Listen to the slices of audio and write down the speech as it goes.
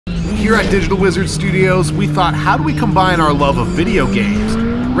Here at Digital Wizard Studios, we thought, how do we combine our love of video games,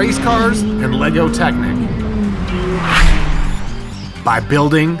 race cars, and LEGO Technic? By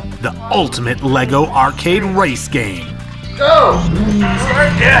building the ultimate LEGO arcade race game. Go!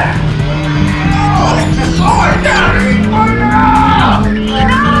 Start, yeah! Oh my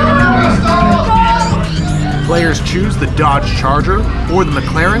God! Players choose the Dodge Charger or the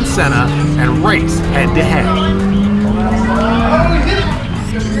McLaren Senna and race head to head.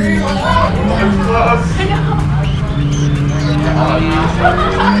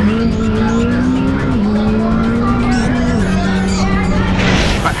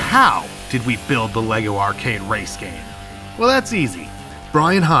 But how did we build the LEGO arcade race game? Well, that's easy.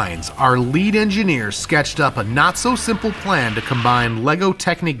 Brian Hines, our lead engineer, sketched up a not-so-simple plan to combine LEGO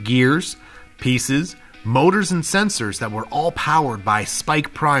Technic gears, pieces, motors, and sensors that were all powered by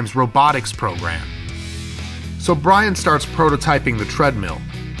Spike Prime's robotics program. So Brian starts prototyping the treadmill,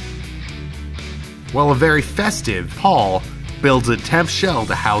 while a very festive Paul builds a temp shell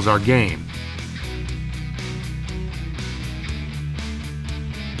to house our game.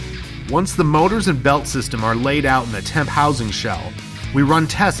 Once the motors and belt system are laid out in the temp housing shell, we run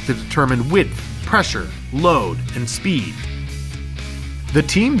tests to determine width, pressure, load, and speed. The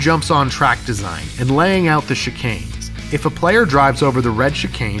team jumps on track design and laying out the chicanes. If a player drives over the red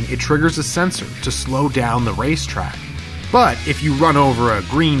chicane, it triggers a sensor to slow down the racetrack. But if you run over a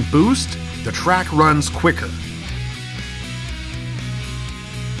green boost, the track runs quicker.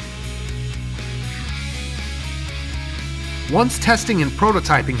 Once testing and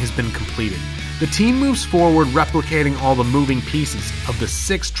prototyping has been completed, the team moves forward replicating all the moving pieces of the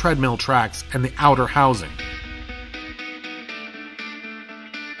 6 treadmill tracks and the outer housing.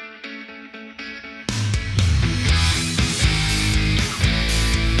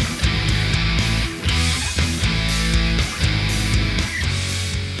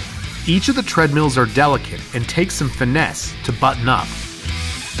 Each of the treadmills are delicate and take some finesse to button up.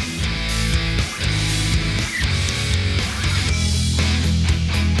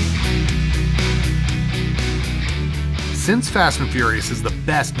 Since Fast and Furious is the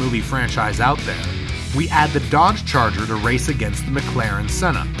best movie franchise out there, we add the Dodge Charger to race against the McLaren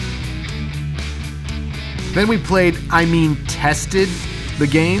Senna. Then we tested the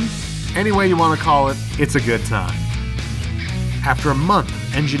game. Any way you want to call it, it's a good time. After a month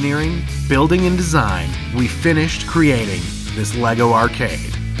of engineering, building, and design, we finished creating this LEGO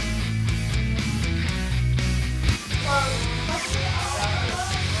arcade.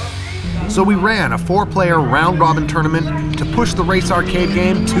 So we ran a 4-player round-robin tournament to push the race arcade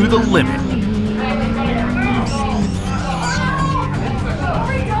game to the limit.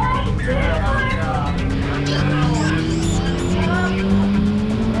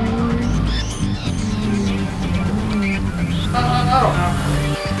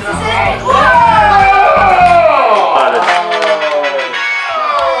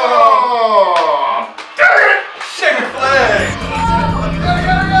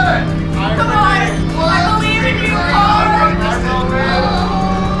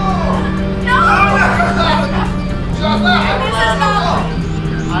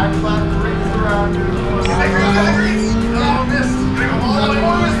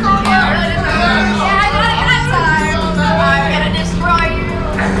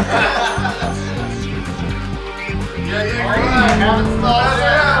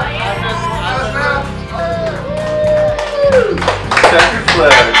 Checkered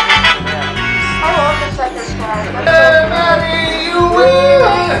flag. I love the checkered flag. Hey, baby, you win!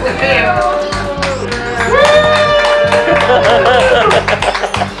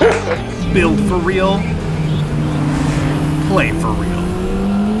 Build for real, play for real.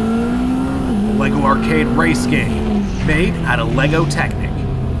 The LEGO arcade race game, made out of LEGO Technic.